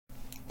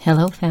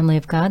Hello, family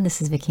of God.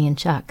 This is Vicki and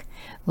Chuck.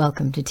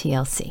 Welcome to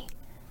TLC.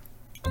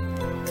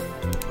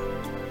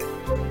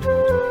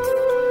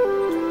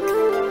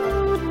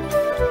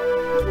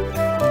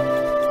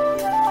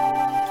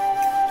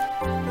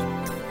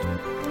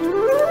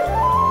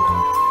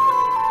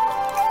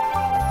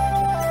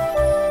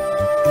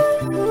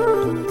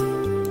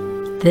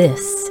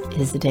 This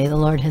is the day the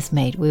Lord has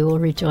made. We will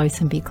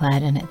rejoice and be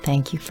glad in it.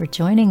 Thank you for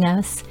joining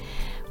us.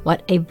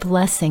 What a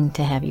blessing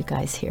to have you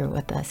guys here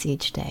with us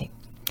each day.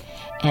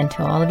 And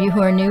to all of you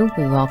who are new,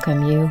 we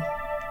welcome you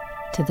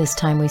to this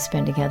time we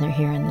spend together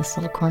here in this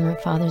little corner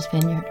of Father's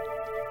Vineyard.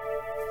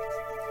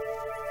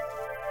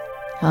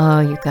 Oh,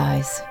 you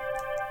guys.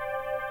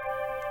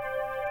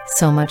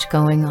 So much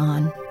going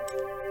on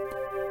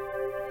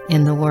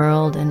in the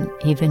world and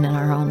even in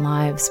our own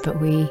lives, but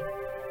we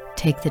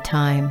take the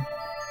time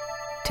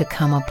to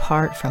come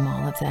apart from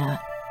all of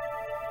that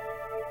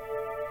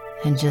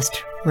and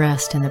just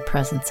rest in the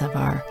presence of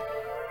our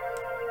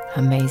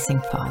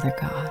amazing Father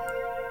God.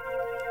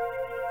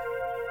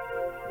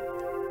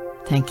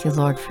 Thank you,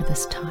 Lord, for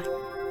this time.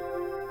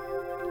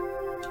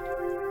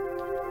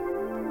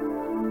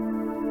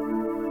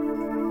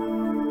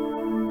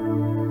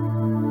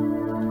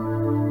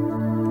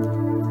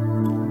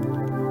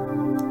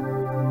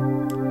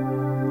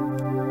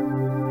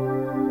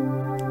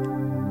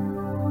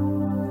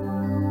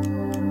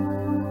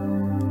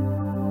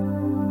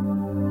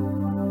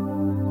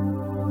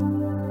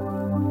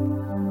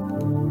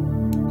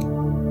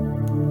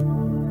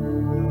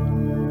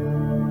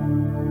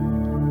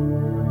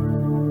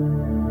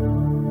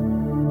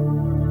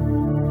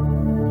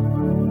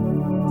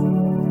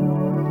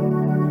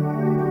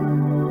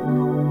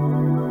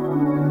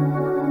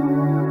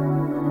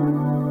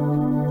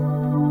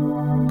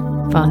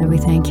 Father, we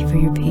thank you for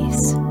your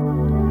peace.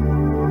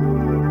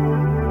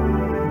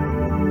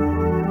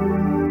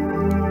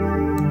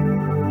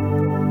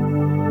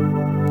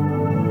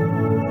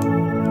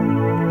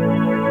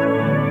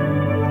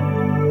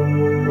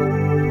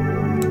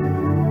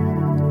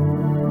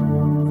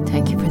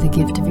 Thank you for the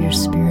gift of your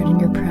Spirit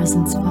and your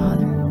presence,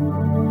 Father.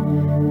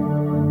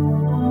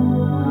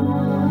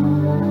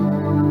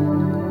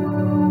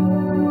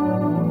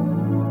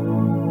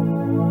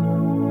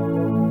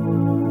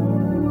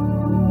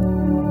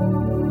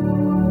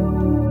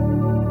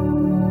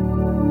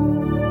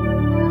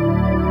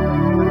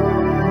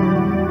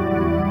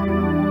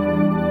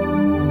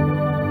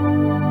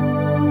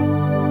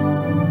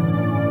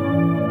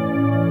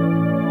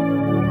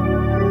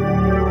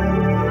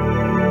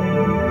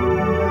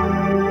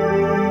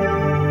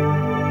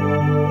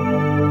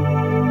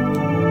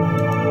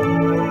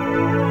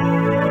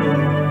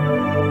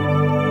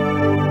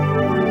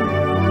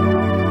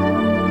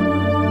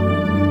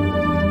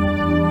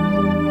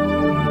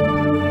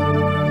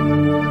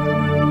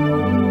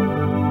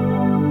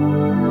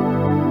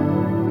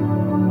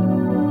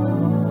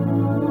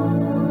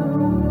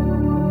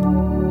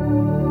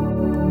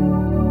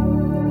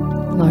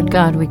 Lord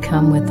God, we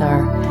come with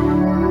our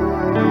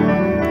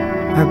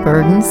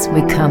burdens.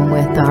 We come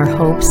with our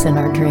hopes and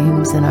our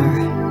dreams and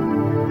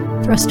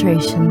our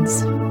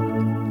frustrations.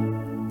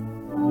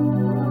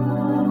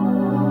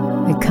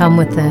 We come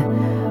with the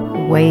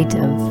weight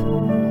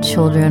of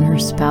children or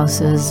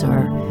spouses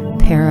or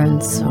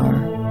parents or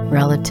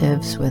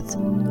relatives with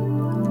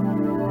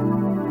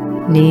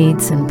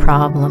needs and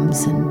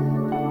problems,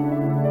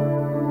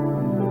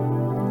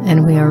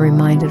 and we are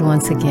reminded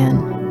once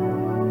again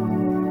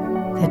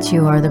that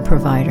you are the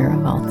provider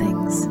of all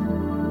things,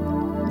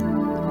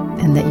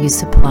 and that you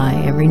supply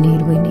every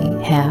need we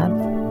have.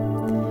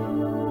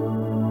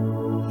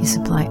 You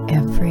supply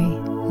every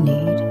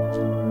need.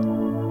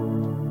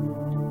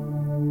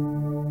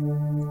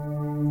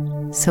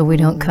 So we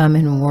don't come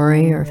in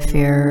worry or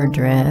fear or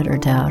dread or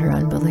doubt or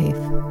unbelief.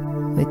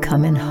 We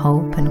come in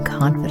hope and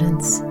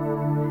confidence.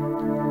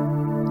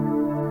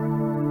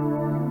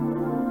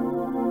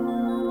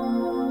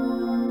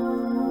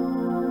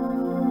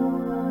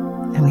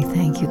 And we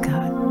thank you,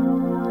 God,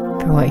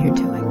 for what you're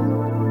doing.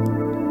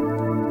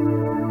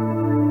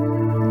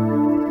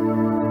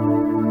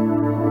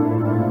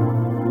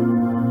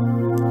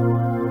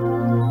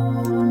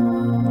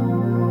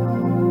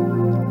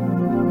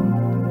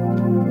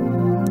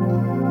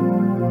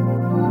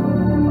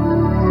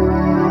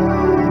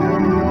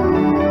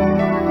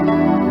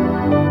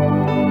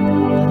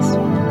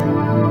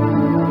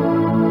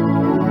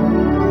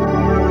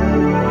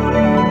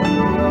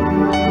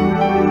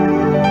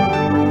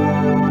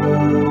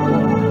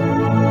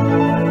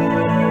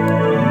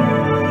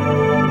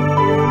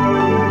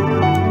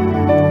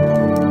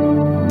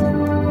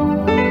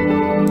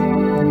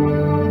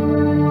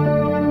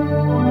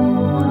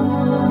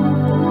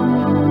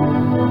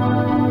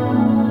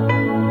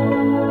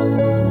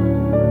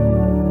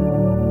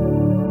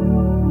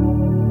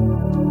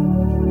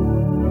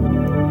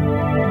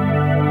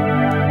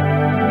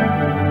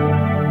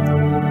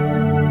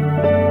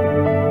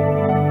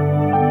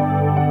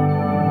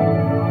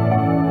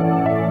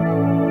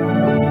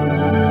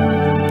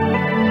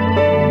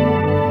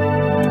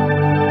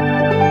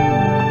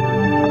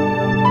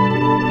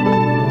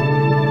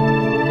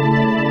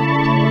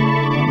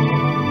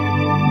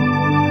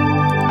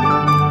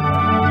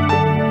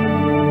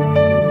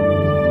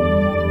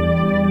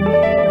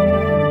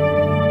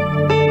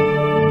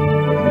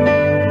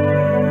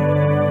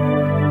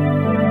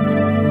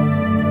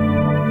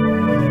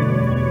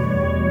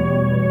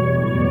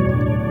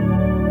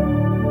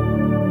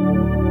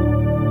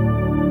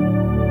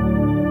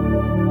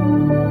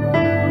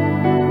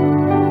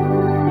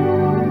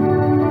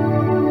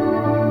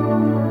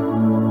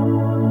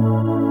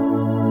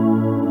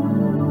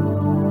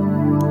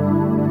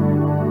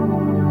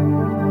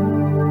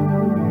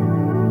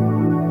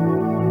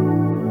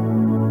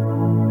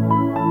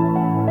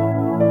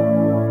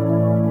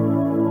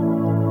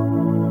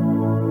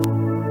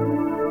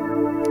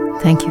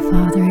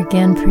 Father,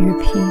 again for your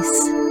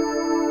peace.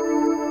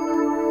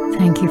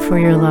 Thank you for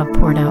your love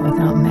poured out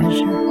without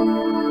measure.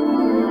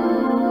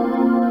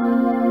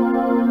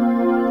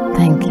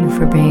 Thank you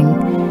for being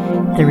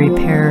the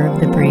repairer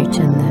of the breach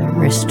and the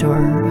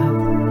restorer of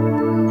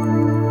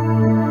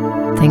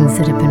things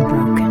that have been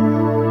broken.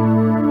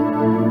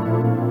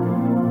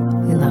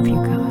 We love you,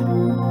 God.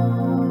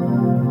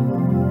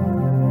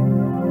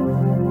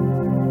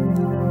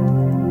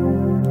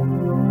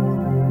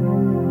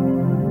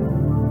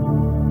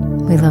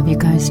 We love you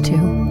guys too.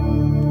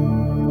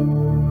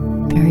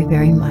 Very,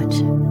 very much.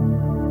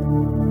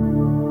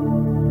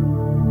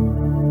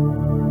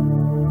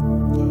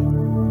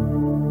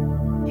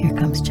 Here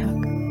comes Chuck.